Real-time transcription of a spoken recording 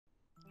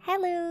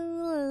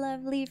Hello,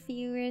 lovely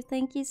viewers.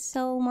 Thank you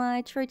so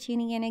much for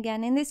tuning in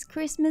again in this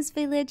Christmas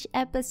Village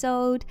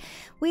episode.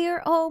 We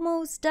are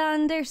almost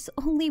done. There's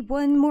only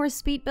one more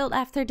speed build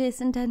after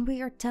this and then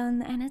we are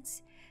done and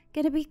it's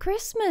gonna be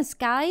Christmas,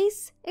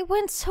 guys. It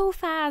went so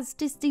fast.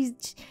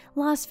 These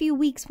last few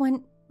weeks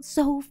went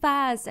so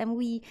fast and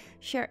we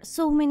shared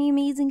so many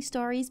amazing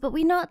stories, but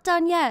we're not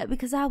done yet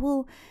because I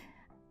will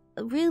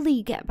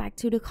really get back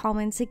to the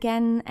comments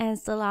again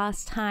as the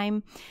last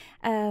time.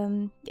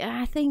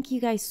 I thank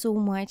you guys so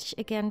much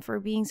again for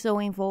being so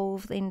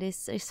involved in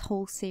this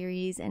whole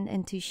series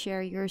and to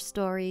share your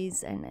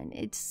stories, and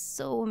it's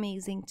so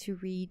amazing to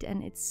read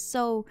and it's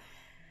so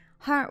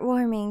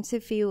heartwarming to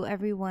feel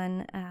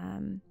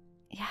everyone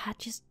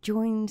just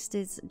joins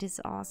this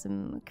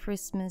awesome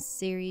Christmas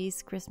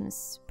series, Christmas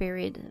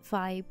spirit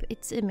vibe.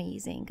 It's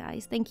amazing,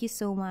 guys. Thank you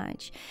so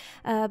much.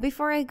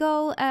 Before I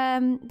go,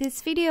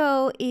 this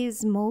video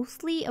is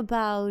mostly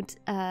about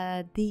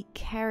the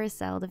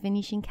carousel, the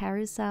Venetian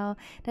Carousel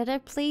that I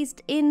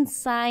placed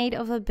inside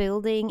of a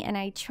building, and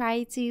I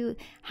try to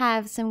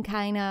have some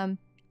kind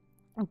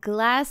of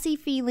glassy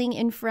feeling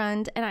in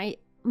front, and I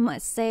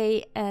must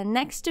say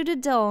next to the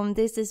dome,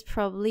 this is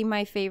probably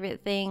my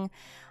favorite thing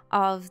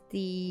of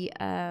the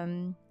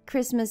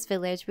Christmas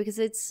Village,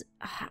 because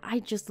I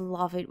just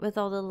love it with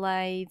all the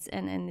lights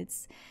and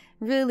it's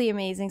really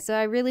amazing. So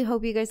I really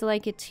hope you guys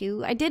like it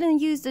too. I didn't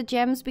use the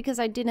gems because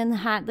I didn't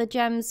have the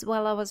gems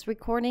while I was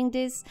recording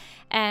this,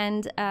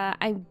 and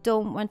I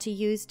don't want to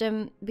use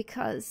them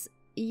because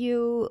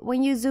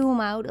when you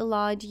zoom out a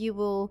lot you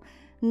will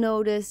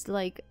notice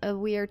like a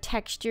weird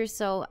texture,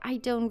 so I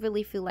don't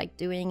really feel like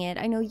doing it.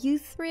 I know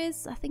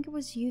Euthris, I think it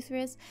was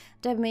Euthris,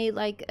 that made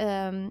like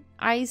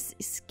ice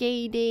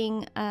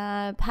skating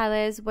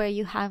palace where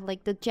you have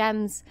like the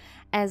gems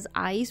as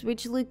ice,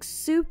 which looks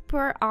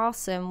super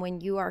awesome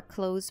when you are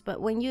close,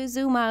 but when you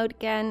zoom out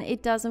again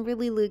it doesn't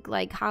really look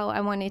like how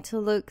I want it to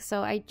look,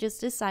 so I just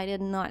decided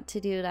not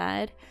to do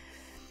that.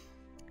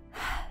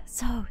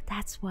 So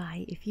that's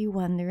why, if you're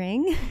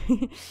wondering.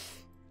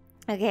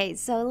 Okay,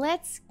 so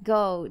let's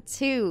go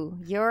to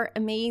your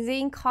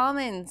amazing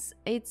comments.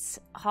 It's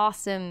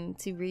awesome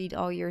to read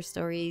all your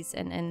stories,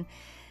 and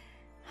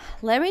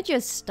let me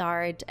just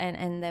start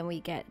and then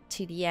we get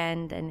to the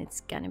end and it's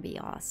gonna be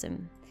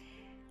awesome.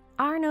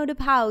 Arno the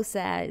Pow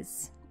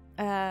says,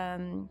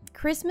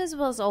 Christmas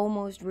was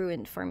almost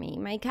ruined for me.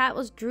 My cat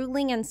was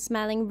drooling and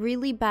smelling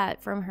really bad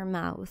from her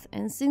mouth,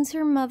 and since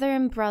her mother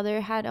and brother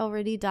had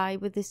already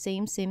died with the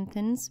same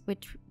symptoms,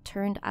 which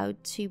turned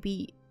out to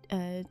be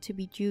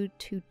due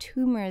to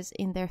tumors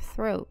in their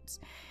throats,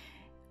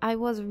 I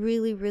was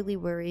really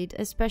worried,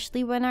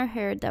 especially when I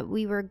heard that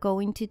we were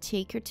going to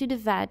take her to the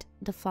vet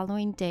the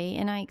following day,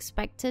 and I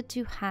expected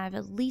to have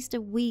at least a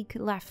week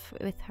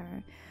left with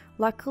her.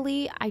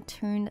 Luckily, it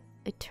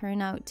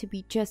turned out to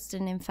be just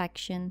an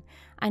infection.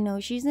 I know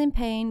she's in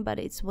pain, but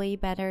it's way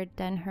better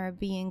than her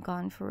being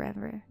gone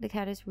forever. The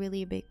cat is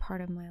really a big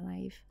part of my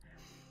life.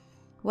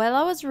 While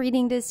I was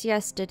reading this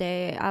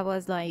yesterday, I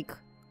was like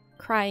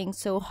crying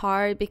so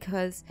hard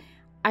because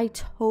I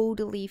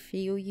totally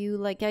feel you.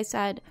 Like I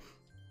said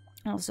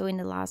also in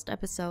the last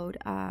episode,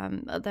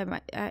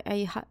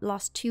 I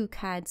lost 2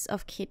 cats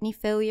of kidney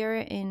failure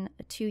in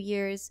 2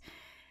 years,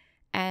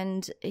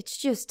 and it's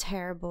just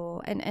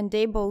terrible, and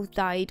they both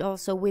died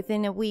also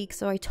within a week,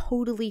 so I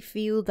totally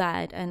feel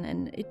that.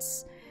 And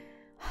it's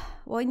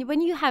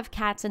when you have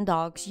cats and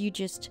dogs, you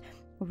just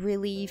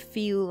really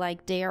feel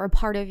like they are a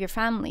part of your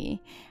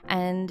family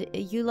and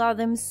you love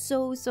them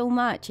so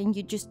much and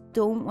you just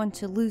don't want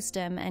to lose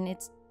them, and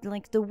it's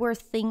like the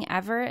worst thing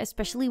ever,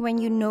 especially when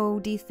you know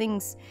these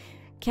things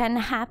can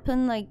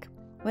happen, like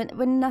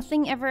when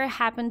nothing ever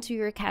happened to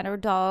your cat or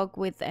dog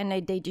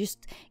and they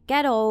just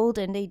get old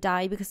and they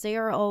die because they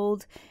are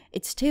old.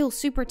 It's still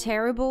super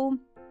terrible,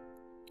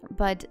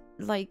 but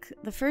like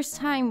the first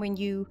time when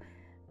you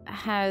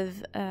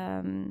have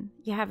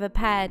a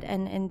pet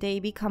and they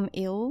become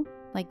ill,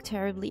 like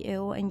terribly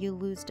ill, and you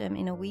lose them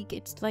in a week,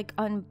 it's like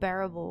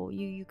unbearable.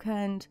 You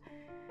can't,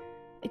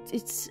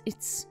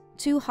 it's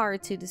too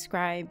hard to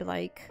describe.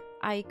 Like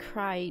I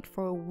cried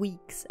for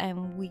weeks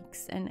and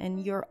weeks,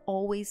 and you're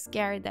always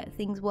scared that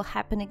things will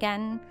happen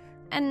again.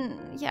 And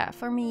yeah,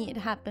 for me it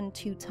happened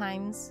 2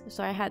 times,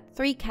 so I had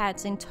 3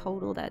 cats in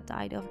total that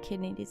died of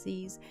kidney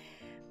disease,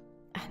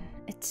 and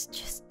it's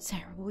just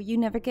terrible. You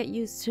never get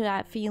used to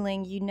that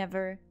feeling. You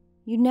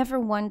never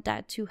want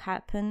that to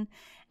happen.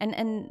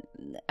 And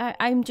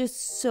I'm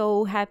just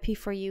so happy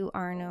for you,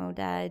 Arno,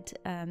 that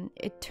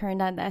it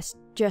turned out as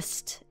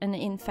just an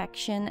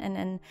infection.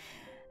 And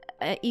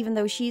even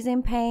though she's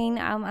in pain,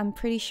 I'm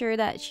pretty sure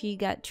that she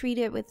got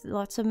treated with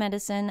lots of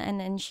medicine, and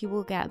then she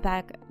will get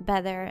back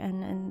better.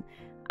 And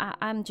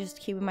I'm just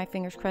keeping my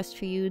fingers crossed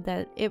for you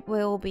that it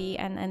will be,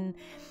 and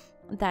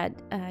that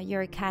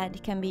your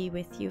cat can be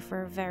with you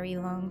for a very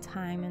long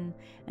time,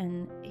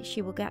 and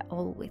she will get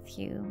old with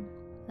you.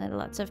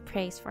 Lots of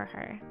praise for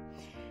her.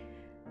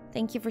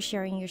 Thank you for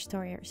sharing your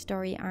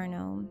story,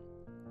 Arno.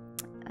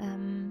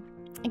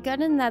 I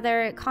got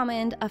another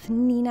comment of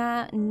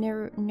Nina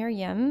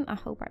Nuryam. I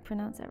hope I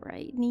pronounced that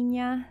right.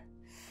 Nina.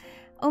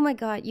 Oh my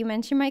god, you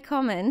mentioned my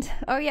comment.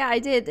 Oh yeah, I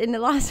did in the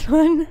last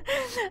one.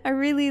 I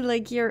really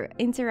like your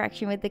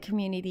interaction with the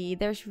community.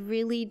 There's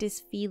really this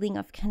feeling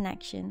of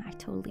connection. I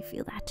totally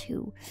feel that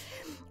too.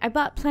 I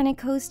bought Planet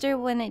Coaster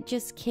when it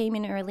just came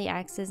in early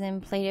access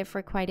and played it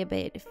for quite a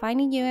bit.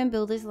 Finding you and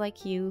builders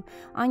like you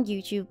on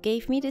YouTube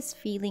gave me this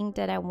feeling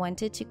that I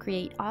wanted to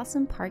create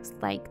awesome parks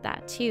like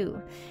that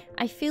too.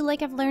 I feel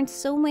like I've learned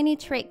so many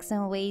tricks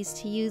and ways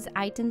to use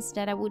items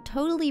that I would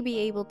totally be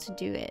able to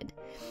do it.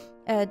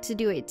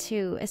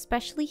 Too,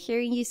 especially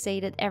hearing you say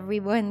that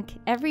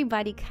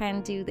everybody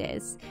can do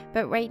this,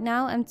 but right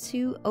now I'm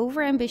too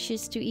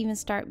overambitious to even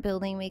start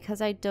building because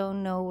I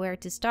don't know where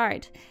to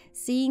start.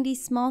 Seeing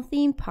these small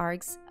theme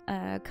parks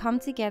come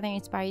together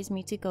inspires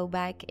me to go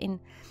back in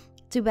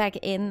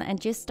and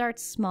just start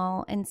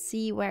small and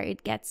see where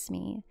it gets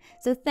me.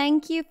 So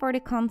thank you for the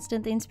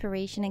constant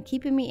inspiration and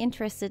keeping me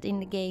interested in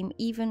the game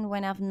even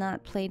when I've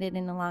not played it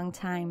in a long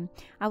time.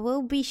 I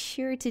will be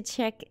sure to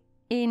check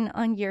in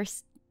on your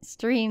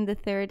stream the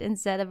 3rd and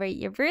celebrate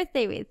your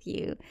birthday with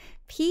you.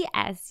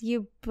 P.S.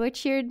 You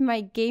butchered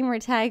my gamer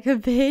tag a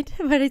bit,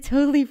 but I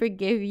totally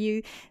forgive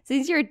you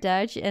since you're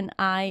Dutch and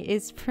I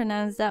is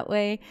pronounced that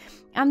way.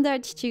 I'm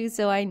Dutch too,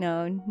 so I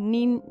know.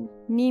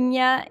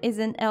 Nina is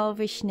an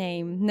elvish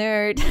name.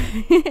 Nerd.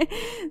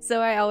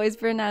 So I always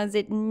pronounce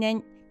it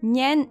Nena.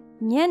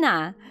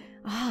 Nena.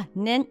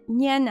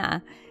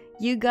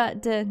 You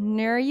got the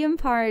Nurian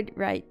part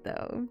right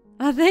though.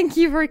 Oh, thank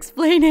you for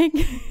explaining.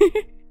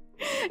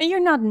 You're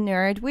not a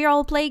nerd. We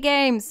all play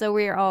games, so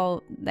we're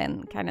all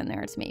then kind of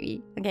nerds,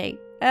 maybe. Okay,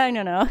 I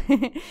don't know.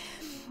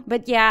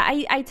 But yeah,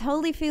 I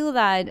totally feel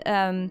that.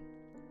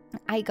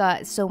 I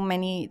got so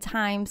many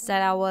times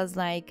that I was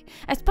like,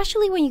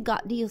 especially when you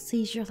got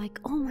DLCs, you're like,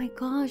 oh my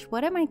gosh,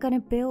 what am I gonna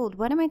build?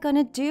 What am I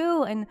gonna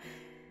do? And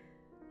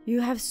you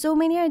have so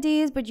many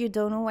ideas, but you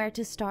don't know where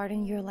to start,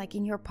 and you're like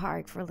in your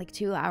park for like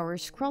 2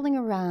 hours scrolling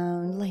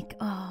around like,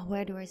 oh,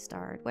 where do I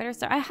start?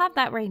 I have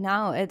that right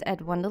now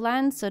at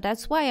Wonderland, so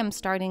that's why I'm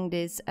starting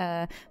this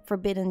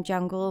Forbidden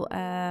Jungle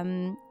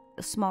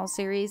small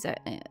series,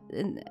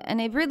 and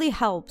it really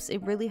helps.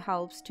 It really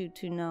helps to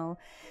know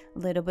a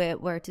little bit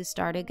where to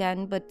start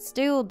again. But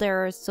still,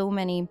 there are so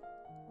many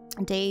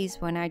days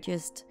when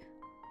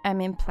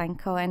I'm in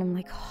Planko and I'm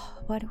like, oh,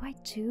 what do I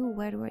do?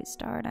 Where do I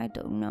start? I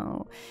don't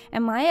know.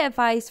 And my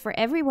advice for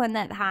everyone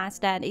that has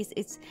that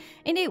is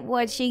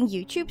watching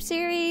YouTube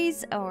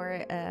series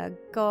or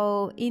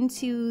go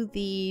into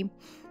the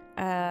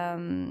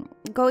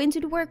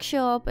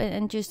workshop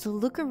and just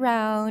look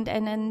around,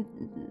 and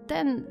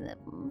then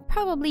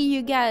probably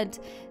you get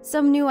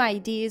some new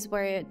ideas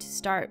where to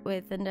start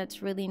with, and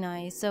that's really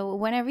nice. So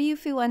whenever you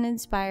feel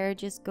uninspired,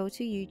 just go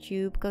to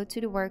YouTube, go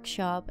to the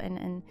workshop,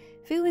 and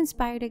feel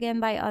inspired again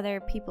by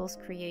other people's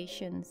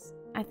creations.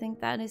 I think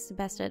that is the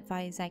best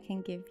advice I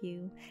can give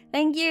you.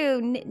 Thank you,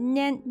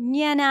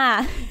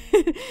 Nyana.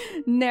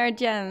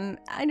 Nerdgem.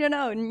 I don't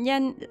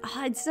know.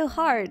 It's so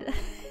hard.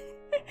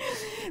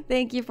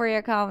 Thank you for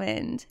your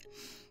comment.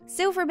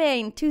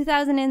 Silverbane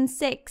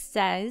 2006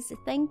 says,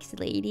 thanks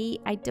lady,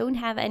 I don't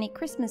have any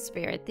Christmas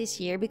spirit this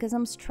year because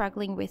I'm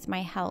struggling with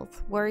my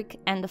health, work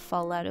and the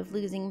fallout of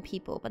losing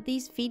people, but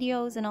these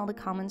videos and all the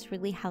comments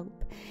really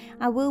help.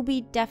 I will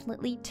be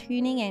definitely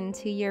tuning in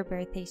to your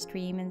birthday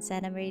stream and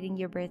celebrating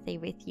your birthday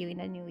with you in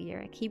the new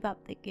year. Keep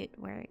up the good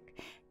work.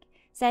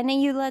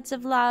 Sending you lots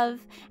of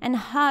love and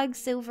hugs,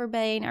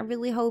 Silverbane. I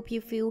really hope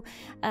you feel,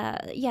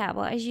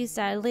 well, as you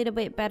said, a little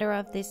bit better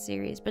of this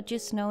series. But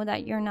just know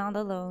that you're not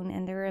alone,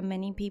 and there are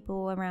many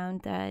people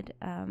around that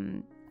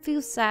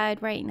feel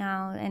sad right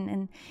now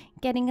and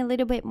getting a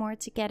little bit more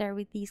together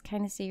with these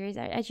kind of series.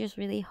 I just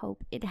really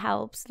hope it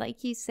helps,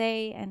 like you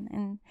say,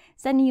 and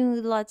sending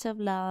you lots of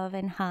love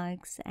and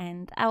hugs.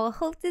 And I will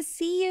hope to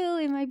see you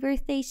in my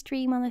birthday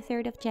stream on the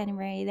 3rd of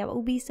January. That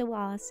will be so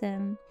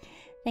awesome.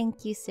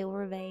 Thank you,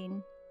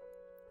 Silverbane.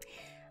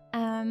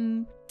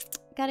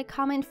 Got a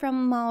comment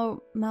from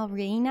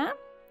Malrina.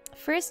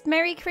 First,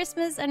 Merry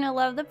Christmas, and I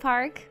love the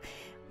park.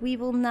 We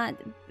will not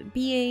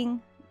be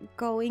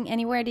going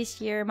anywhere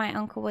this year. My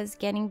uncle was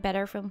getting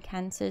better from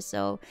cancer,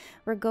 so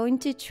we're going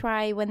to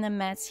try when the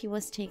meds he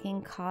was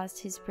taking caused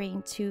his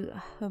brain to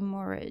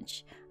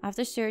hemorrhage.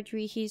 After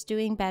surgery, he's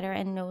doing better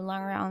and no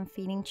longer on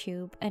feeding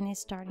tube and is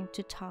starting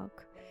to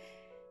talk.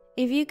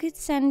 If you could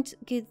send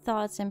good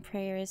thoughts and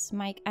prayers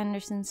Mike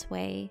Anderson's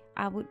way,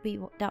 that would be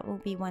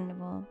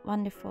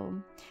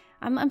wonderful.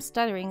 I'm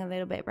stuttering a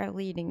little bit by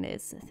reading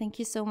this. Thank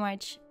you so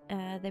much.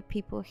 The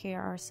people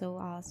here are so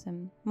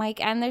awesome.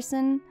 Mike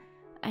Anderson,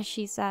 as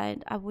she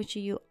said, I wish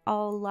you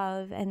all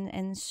love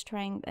and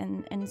strength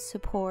and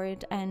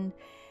support, and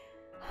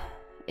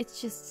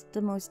it's just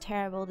the most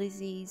terrible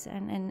disease,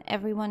 and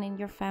everyone in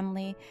your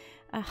family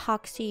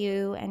hugs to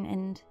you,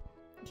 and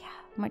yeah,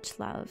 much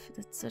love.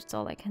 That's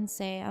all I can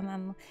say.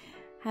 I'm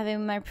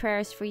having my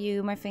prayers for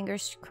you, my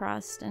fingers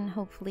crossed, and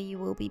hopefully you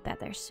will be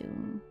better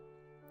soon.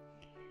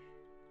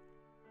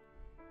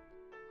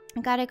 I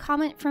got a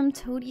comment from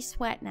Toady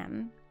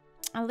Swetnam.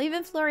 I live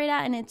in Florida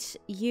and it's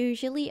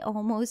usually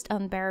almost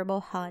unbearable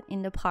hot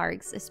in the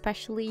parks,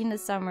 especially in the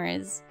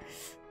summers.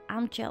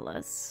 I'm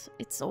jealous.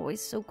 It's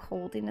always so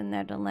cold in the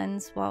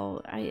Netherlands.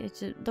 Well, I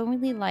just don't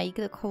really like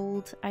the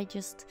cold. I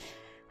just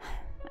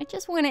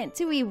want it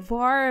to be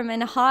warm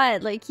and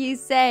hot, like you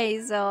say.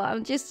 So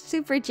I'm just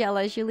super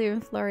jealous you live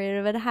in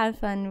Florida, but have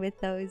fun with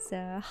those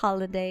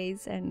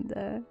holidays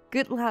and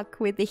good luck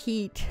with the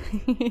heat.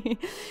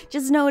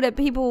 Just know that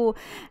people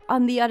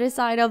on the other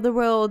side of the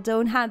world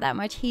don't have that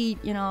much heat,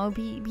 you know.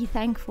 Be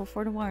thankful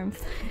for the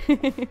warmth.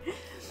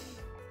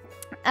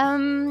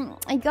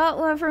 I got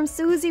one from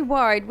Susie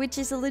Ward, which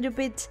is a little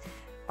bit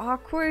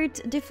awkward,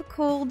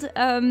 difficult.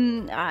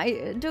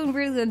 I don't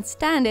really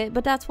understand it,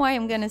 but that's why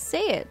I'm gonna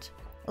say it.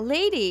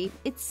 Lady,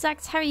 it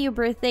sucks having your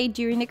birthday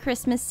during the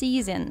Christmas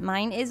season.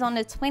 Mine is on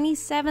the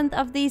 27th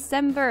of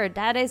December.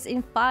 That is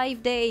in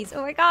 5 days.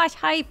 Oh my gosh,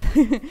 hype.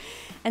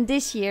 And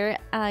this year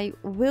I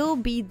will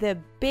be the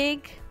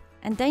big,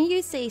 and then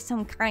you say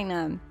some kind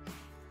of,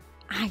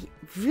 I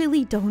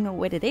really don't know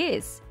what it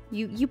is.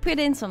 You put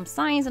in some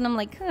signs and I'm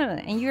like, huh,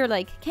 and you're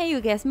like, can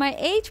you guess my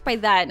age by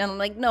that? And I'm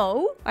like,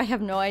 no, I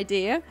have no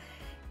idea.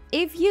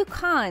 If you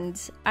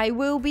can't, I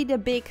will be the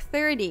big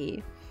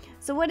 30.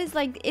 So what is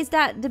like, is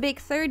that the big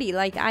 30?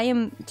 Like I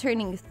am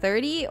turning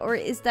 30, or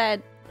is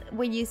that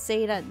when you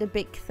say that the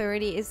big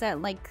 30, is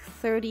that like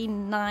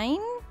 39?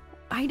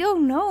 I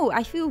don't know.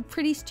 I feel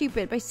pretty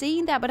stupid by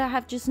saying that, but I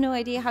have just no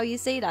idea how you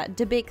say that.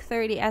 The big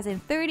 30 as in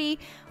 30,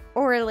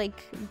 or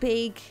like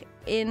big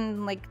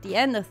in like the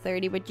end of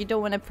 30, but you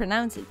don't want to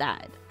pronounce it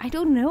that. I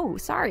don't know.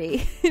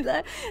 Sorry.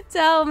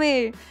 Tell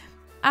me.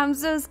 I'm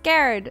so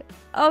scared.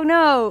 Oh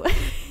no.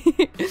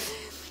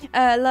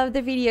 Love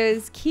the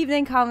videos. Keep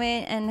them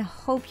coming and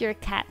hope your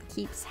cat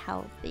keeps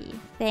healthy.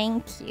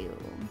 Thank you.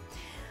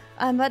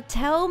 But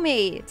tell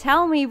me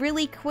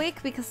really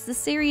quick, because the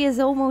series is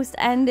almost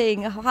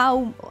ending.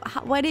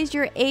 What is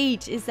your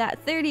age? Is that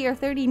 30 or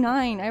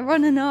 39? I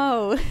want to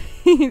know.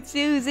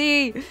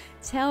 Susie,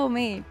 tell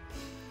me.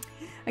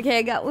 Okay,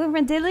 I got one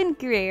from Dylan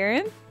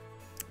Greer.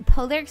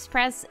 Polar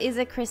Express is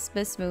a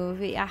Christmas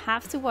movie I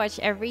have to watch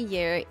every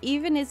year,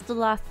 even it's the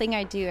last thing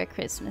I do at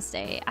Christmas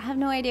Day. I have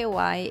no idea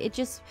why. It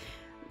just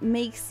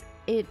makes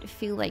it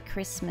feel like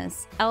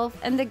Christmas. Elf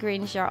and The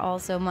Grinch are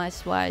also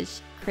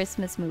must-watch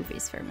Christmas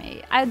movies for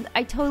me.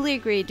 I totally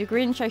agree. The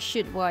Grinch I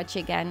should watch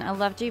again. I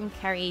love Jim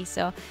Carrey,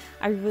 so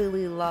I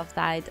really love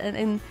that.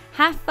 And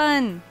have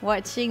fun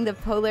watching the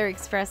Polar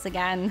Express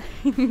again.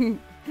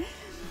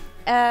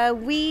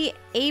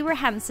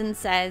 Abrahamson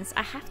says,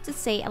 I have to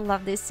say I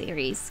love this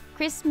series.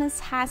 Christmas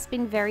has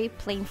been very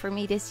plain for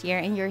me this year,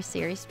 and your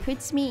series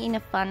puts me in a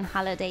fun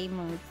holiday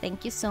mood.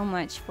 Thank you so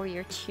much for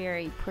your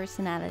cheery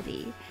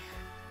personality.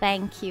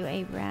 Thank you,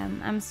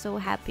 Abraham. I'm so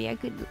happy I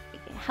could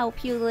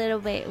help you a little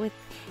bit with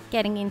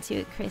getting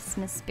into a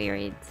Christmas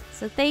spirit.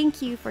 So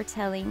thank you for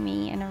telling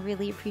me, and I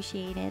really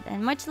appreciate it.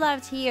 And much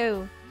love to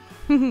you.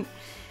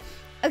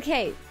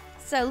 Okay.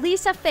 So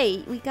Lisa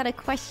Fade, we got a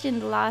question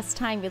the last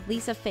time with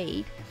Lisa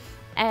Fade,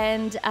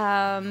 and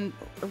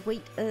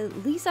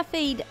Lisa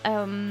Fade,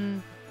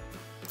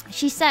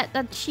 she said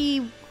that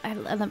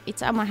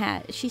it's on my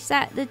head. She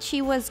said that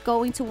she was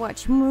going to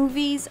watch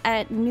movies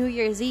at New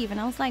Year's Eve, and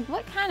I was like,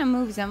 what kind of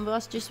movies? I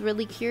was just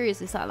really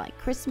curious. Is that like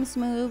Christmas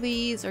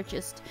movies or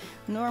just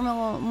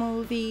normal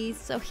movies?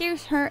 So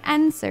here's her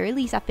answer,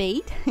 Lisa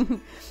Fade.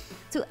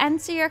 To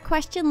answer your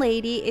question,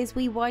 lady, is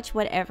we watch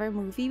whatever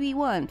movie we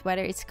want,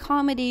 whether it's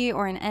comedy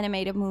or an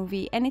animated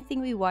movie.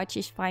 Anything we watch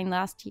is fine.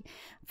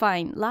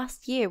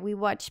 Last year we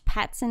watched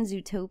Pets and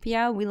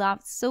Zootopia. We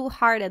laughed so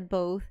hard at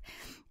both.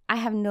 I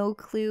have no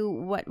clue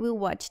what we'll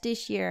watch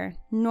this year.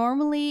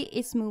 Normally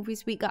it's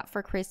movies we got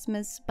for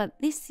Christmas, but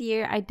this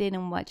year I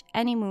didn't watch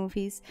any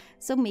movies,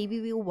 so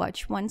maybe we'll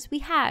watch ones we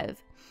have.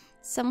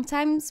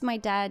 Sometimes my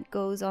dad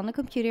goes on the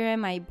computer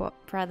and my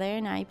brother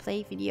and I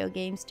play video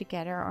games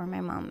together, or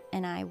my mom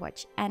and I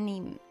watch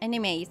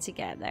anime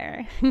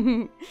together.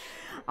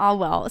 Oh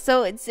well,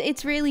 so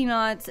it's really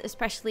not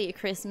especially a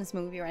Christmas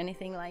movie or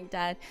anything like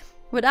that.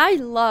 What I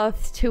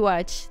love to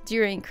watch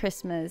during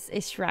Christmas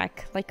is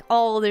Shrek. Like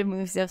all the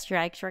movies of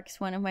Shrek. Shrek is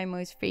one of my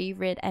most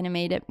favorite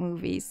animated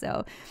movies,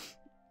 so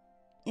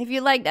if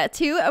you like that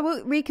too, I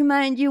would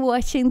recommend you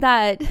watching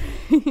that.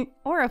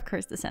 Or of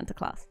course the Santa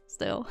Claus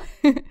still.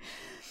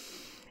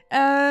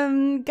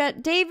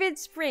 Got David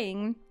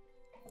Spring.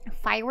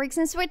 Fireworks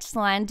in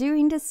Switzerland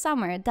during the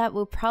summer. That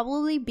will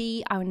probably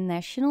be our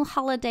national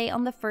holiday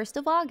on the 1st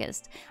of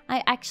August.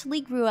 I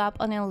actually grew up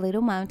on a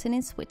little mountain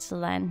in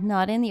Switzerland,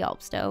 not in the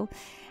Alps though.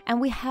 And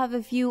we have a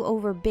view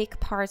over big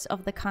parts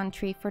of the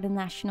country for the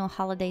national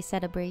holiday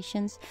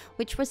celebrations,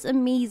 which was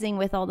amazing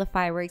with all the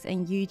fireworks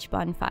and huge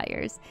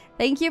bonfires.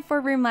 Thank you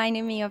for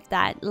reminding me of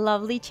that.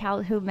 Lovely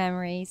childhood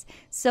memories.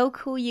 So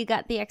cool you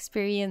got the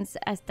experience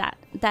as that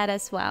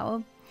as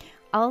well.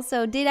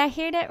 Also, did I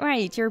hear that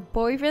right? Your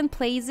boyfriend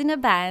plays in a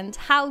band.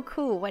 How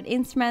cool. What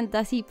instrument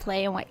does he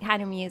play and what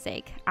kind of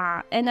music?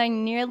 And I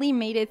nearly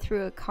made it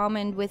through a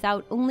comment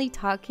without only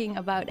talking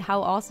about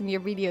how awesome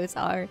your videos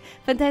are.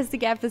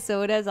 Fantastic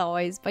episode as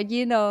always, but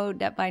you know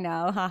that by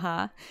now,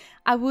 haha.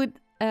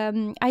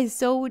 I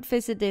so would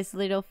visit this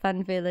little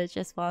fun village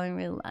as well in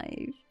real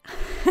life.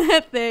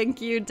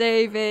 Thank you,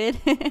 David.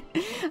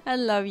 I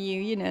love you,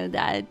 you know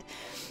that.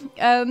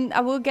 I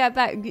will get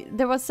back.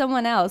 There was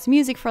someone else.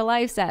 Music for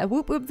Life said,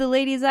 whoop whoop,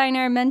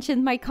 DeLadysigner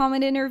mentioned my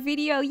comment in her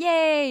video.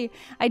 Yay!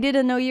 I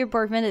didn't know your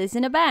boyfriend is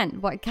in a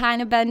band. What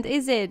kind of band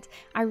is it?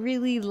 I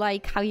really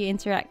like how you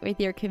interact with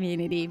your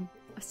community.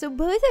 So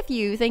both of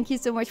you, thank you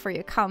so much for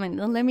your comment.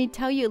 And let me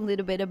tell you a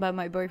little bit about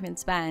my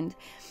boyfriend's band.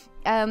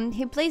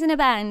 He plays in a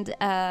band,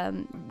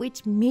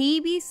 which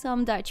maybe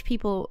some Dutch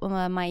people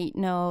might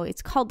know.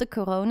 It's called the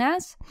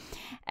Coronas.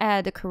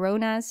 The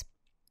Coronas.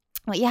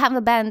 Well, you have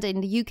a band in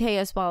the UK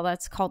as well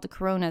that's called the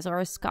Coronas,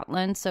 or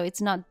Scotland. So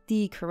it's not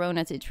the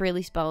Coronas. It's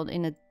really spelled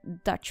in a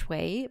Dutch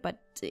way, but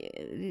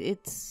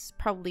it's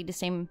probably the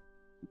same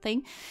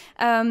thing.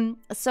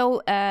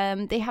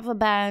 They have a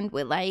band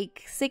with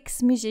like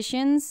 6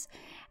 musicians.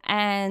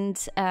 And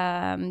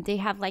they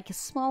have like a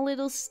small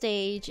little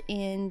stage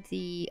in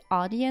the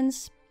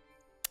audience,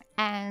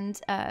 and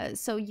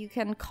so you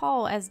can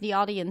call as the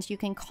audience, you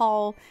can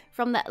call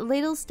from that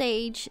little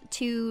stage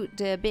to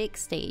the big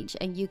stage,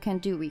 and you can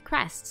do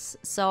requests.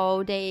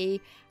 So they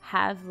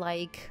have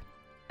like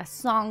a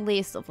song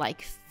list of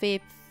like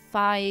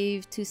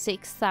 5,000 to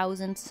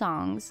 6,000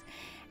 songs.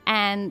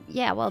 And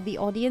yeah, well, the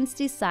audience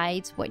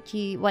decides what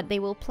they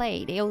will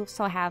play. They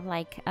also have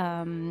like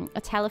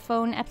a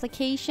telephone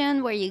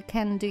application where you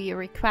can do your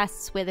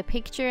requests with a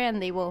picture,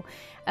 and they will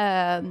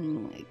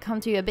come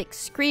to a big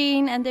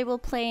screen and they will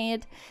play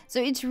it. So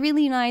it's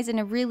really nice and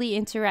a really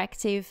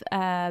interactive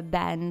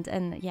band,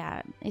 and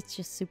yeah, it's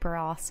just super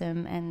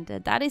awesome. And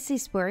that is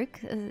his work.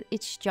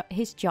 It's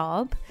his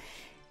job.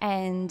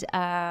 And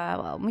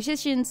well,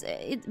 musicians,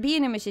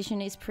 being a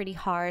musician is pretty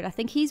hard. I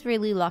think he's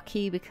really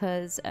lucky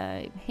because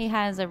he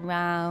has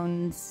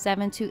around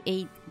 7 to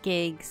 8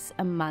 gigs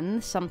a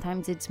month.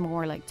 Sometimes it's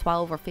more like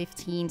 12 or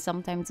 15.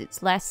 Sometimes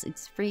it's less.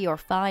 It's 3 or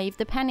 5,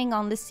 depending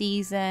on the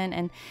season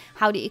and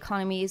how the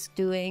economy is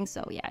doing.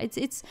 So yeah,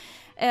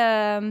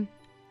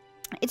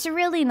 it's a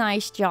really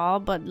nice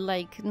job, but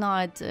like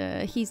not,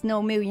 he's no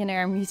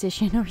millionaire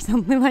musician or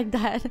something like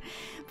that.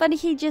 But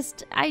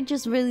I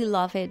just really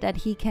love it that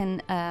he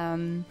can,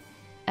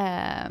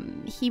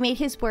 he made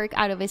his work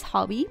out of his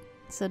hobby.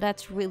 So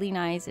that's really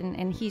nice.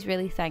 And he's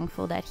really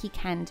thankful that he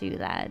can do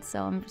that.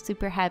 So I'm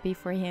super happy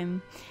for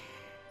him.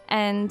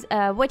 And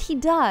what he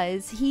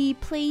does, he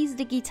plays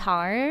the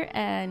guitar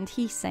and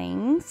he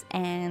sings,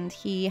 and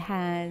he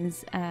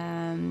has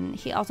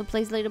he also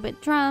plays a little bit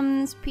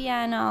drums,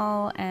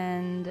 piano,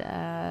 and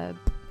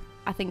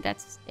I think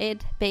that's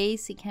it.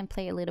 Bass, he can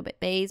play a little bit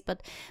bass,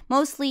 but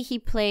mostly he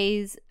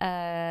plays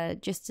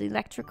just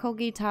electrical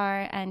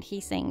guitar, and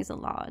he sings a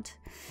lot.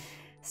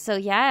 So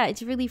yeah,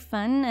 it's really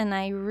fun, and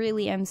I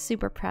really am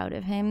super proud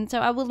of him. So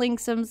I will link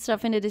some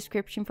stuff in the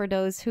description for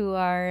those who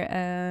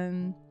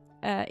are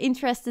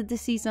interested to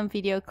see some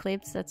video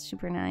clips. That's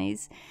super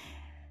nice.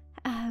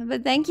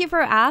 But thank you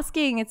for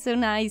asking. It's so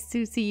nice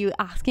to see you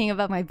asking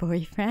about my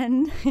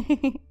boyfriend.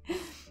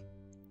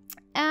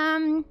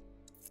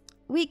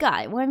 We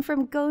got one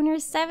from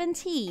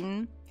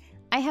Goner17.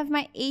 I have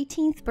my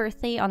 18th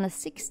birthday on the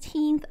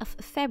 16th of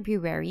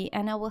February,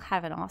 and I will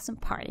have an awesome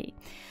party.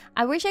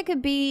 I wish I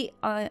could be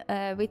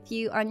with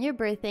you on your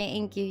birthday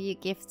and give you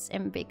gifts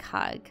and a big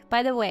hug.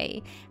 By the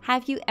way,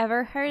 have you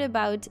ever heard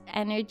about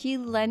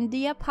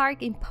Energylandia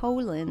Park in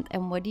Poland,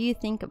 and what do you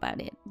think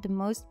about it? The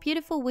most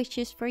beautiful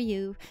wishes for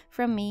you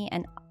from me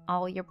and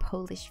all your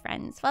Polish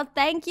friends. Well,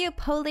 thank you,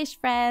 Polish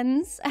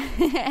friends,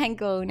 and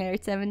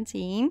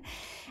Goner17.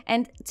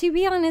 And to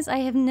be honest, I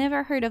have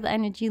never heard of the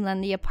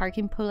Energylandia Park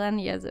in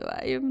Polandia, so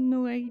I have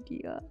no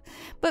idea.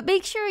 But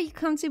make sure you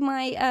come to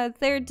my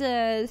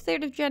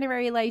 3rd of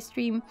January live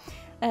stream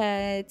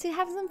to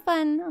have some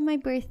fun on my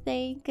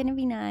birthday. Gonna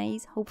be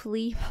nice,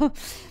 hopefully.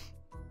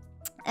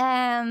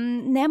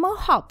 Nemo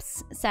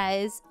Hops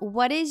says,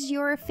 what is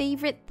your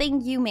favorite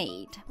thing you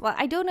made? Well,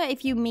 I don't know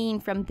if you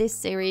mean from this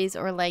series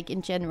or like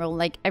in general,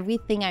 like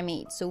everything I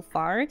made so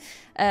far.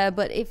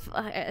 But if,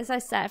 as I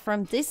said,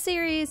 from this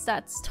series,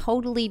 that's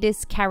totally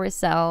this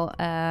carousel,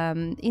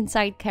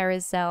 inside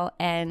carousel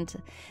and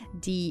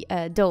the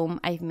dome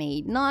I've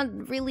made.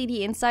 Not really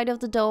the inside of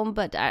the dome,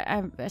 but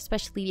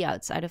especially the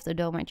outside of the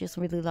dome. I just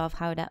really love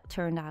how that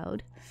turned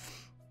out.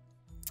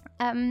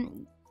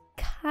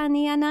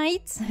 Kania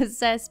Knight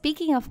says,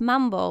 speaking of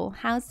Mambo,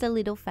 how's the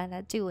little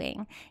fella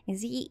doing?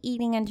 Is he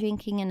eating and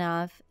drinking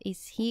enough?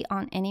 Is he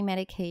on any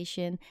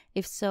medication?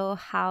 If so,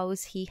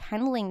 how's he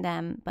handling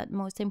them? But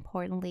most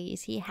importantly,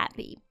 is he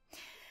happy?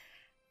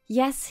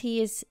 Yes,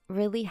 he is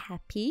really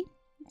happy.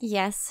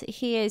 Yes,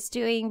 he is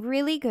doing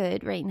really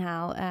good right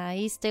now.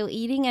 He's still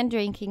eating and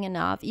drinking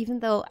enough, even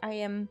though I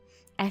am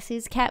as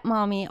his cat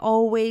mommy,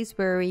 always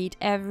worried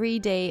every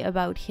day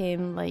about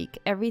him. Like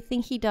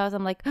everything he does,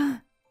 I'm like,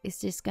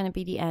 is this gonna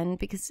be the end?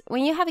 Because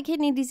when you have a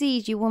kidney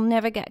disease, you will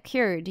never get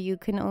cured. You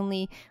can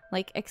only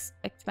like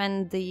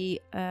expand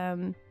the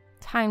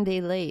time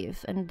they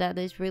live, and that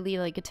is really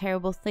like a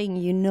terrible thing.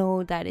 You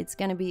know that it's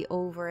gonna be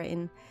over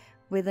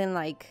within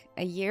like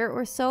a year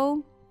or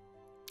so,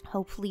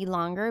 hopefully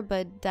longer,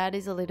 but that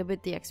is a little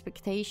bit the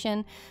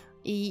expectation.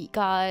 He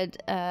got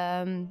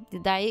the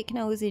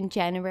diagnosis in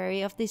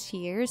January of this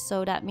year,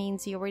 so that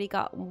means he already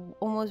got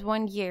almost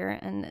 1 year,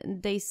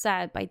 and they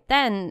said by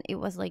then it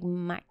was like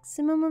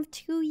maximum of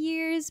 2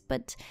 years,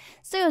 but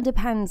still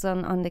depends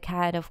on the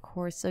cat, of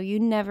course, so you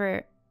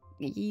never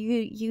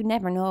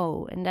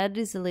know, and that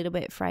is a little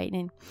bit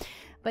frightening.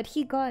 But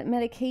he got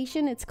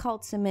medication, it's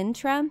called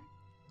Semintra,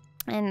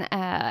 and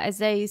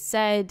as I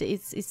said,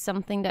 it's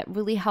something that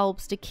really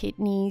helps the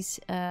kidneys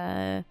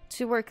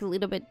to work a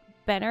little bit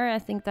better. I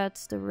think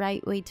that's the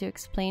right way to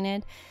explain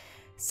it.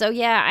 So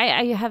yeah,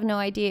 I have no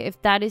idea if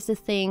that is the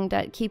thing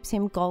that keeps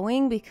him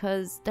going,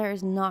 because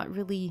there's not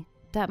really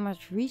that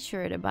much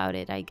research about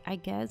it, I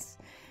guess.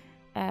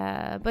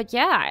 But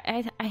yeah,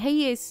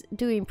 he is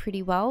doing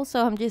pretty well,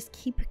 so I'm just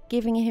keep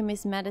giving him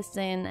his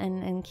medicine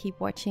and keep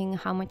watching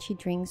how much he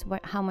drinks,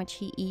 how much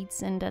he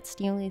eats, and that's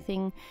the only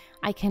thing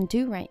I can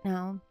do right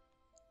now.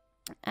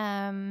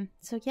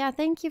 So yeah,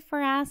 thank you for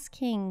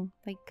asking.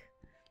 Like,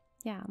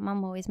 yeah,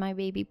 Momo is my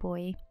baby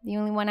boy, the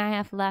only one I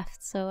have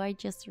left, so I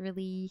just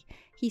really,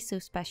 he's so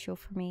special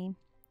for me.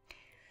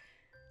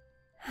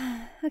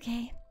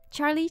 Okay,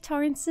 Charlie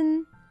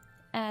Torrenson,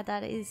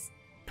 that is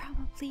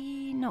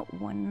probably not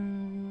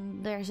one.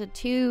 There's a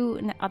two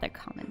other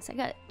comments. I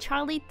got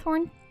Charlie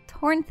Thornton.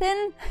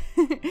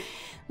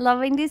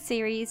 Loving this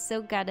series,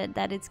 so gutted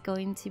that it's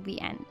going to be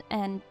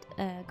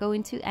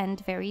going to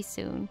end very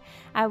soon.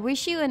 I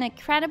wish you an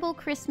incredible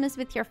Christmas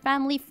with your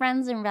family,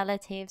 friends, and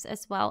relatives,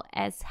 as well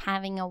as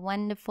having a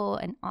wonderful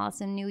and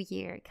awesome new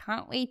year.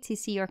 Can't wait to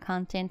see your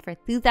content for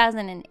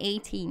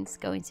 2018. It's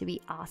going to be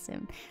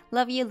awesome.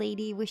 Love you,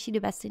 lady. Wish you the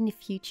best in the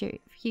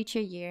future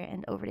year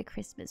and over the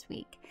Christmas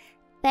week.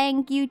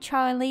 Thank you,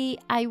 Charlie.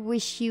 I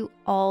wish you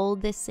all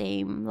the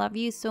same. Love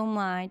you so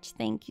much.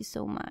 Thank you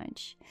so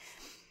much.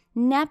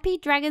 Nappy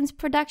Dragons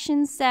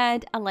Production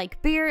said, I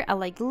like beer, I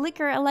like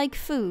liquor, I like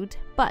food,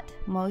 but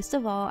most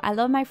of all, I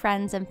love my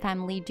friends and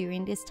family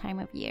during this time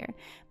of year.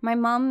 My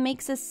mom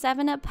makes a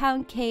 7-up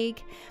pound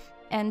cake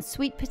and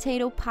sweet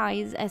potato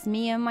pies as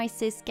me and my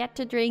sis get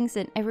the drinks,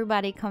 and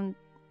everybody come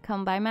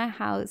by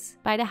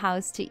the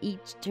house to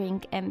eat,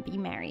 drink, and be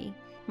merry.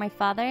 My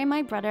father and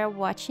my brother are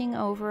watching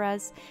over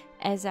us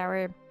as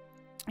our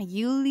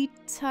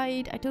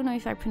Yuletide, I don't know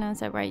if I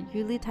pronounce that right,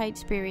 Yuletide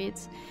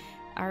spirits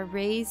are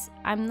raised.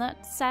 I'm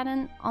not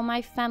saddened on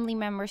my family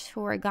members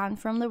who are gone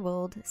from the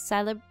world.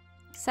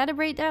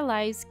 Celebrate their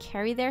lives,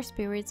 carry their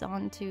spirits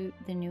on to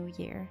the new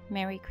year.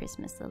 Merry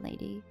Christmas, the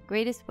lady.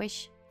 Greatest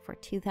wish for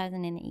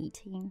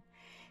 2018.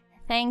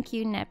 Thank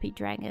you, Nappy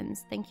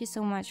Dragons. Thank you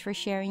so much for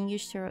sharing your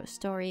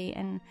story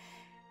and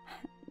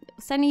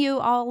sending you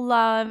all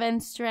love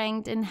and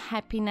strength and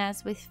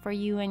happiness for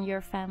you and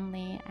your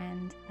family.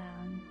 And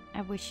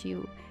I wish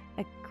you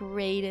a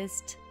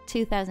greatest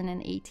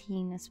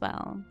 2018 as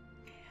well.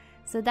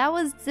 So that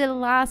was the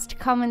last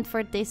comment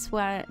for this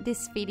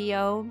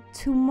video.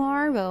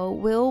 Tomorrow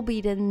will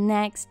be the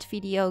next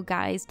video,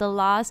 guys, the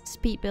last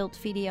Speedbuild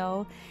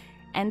video.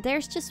 And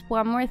there's just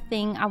one more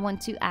thing I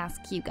want to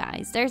ask you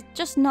guys. There's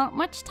just not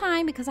much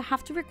time because I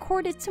have to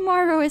record it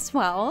tomorrow as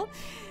well.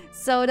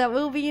 So that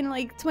will be in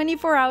like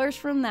 24 hours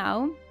from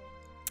now.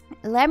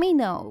 Let me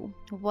know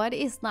what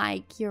is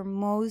like your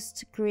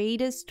most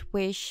greatest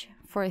wish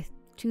for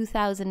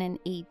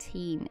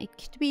 2018. It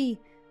could be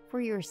for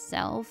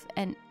yourself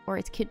or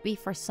it could be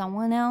for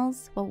someone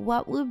else, but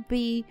what would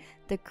be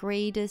the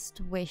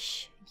greatest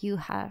wish you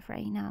have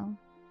right now?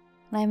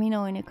 Let me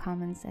know in the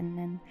comments, and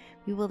then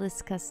we will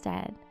discuss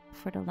that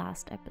for the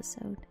last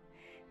episode.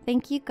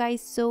 Thank you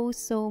guys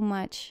so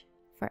much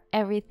for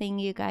everything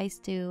you guys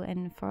do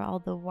and for all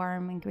the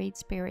warm and great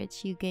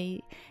spirits you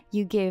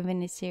give in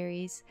this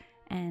series.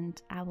 And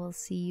I will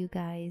see you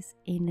guys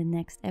in the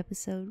next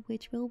episode,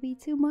 which will be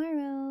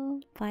tomorrow.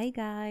 Bye,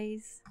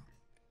 guys.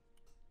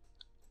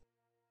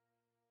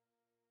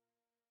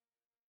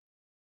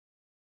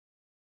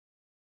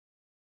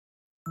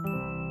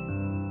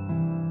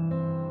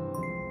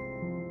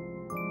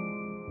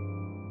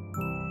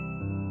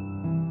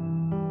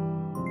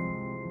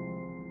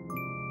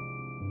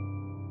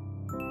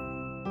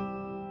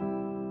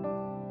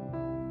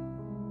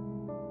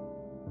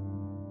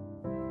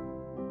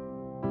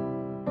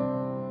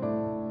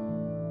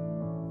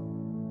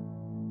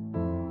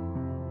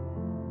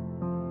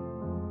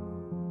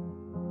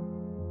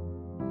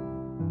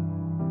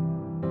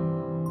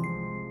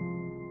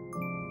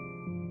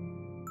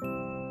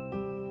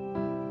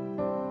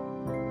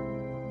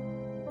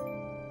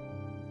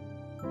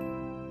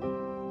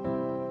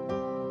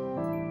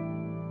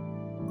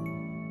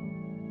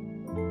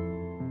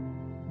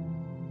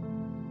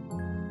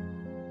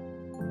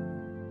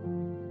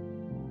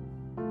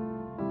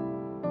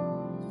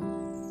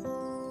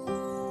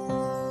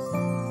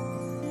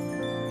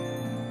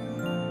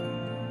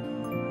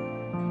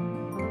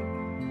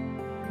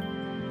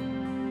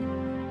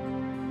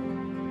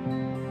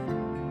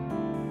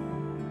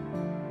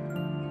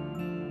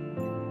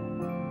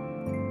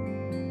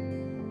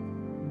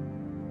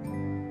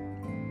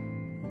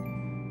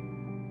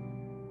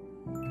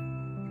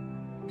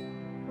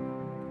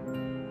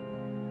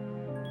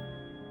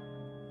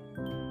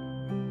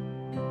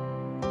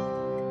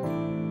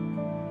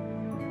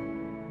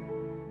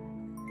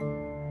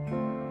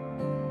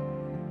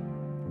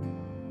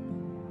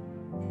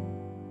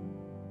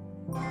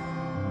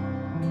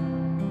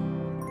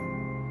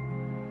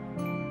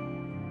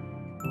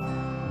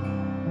 Bye.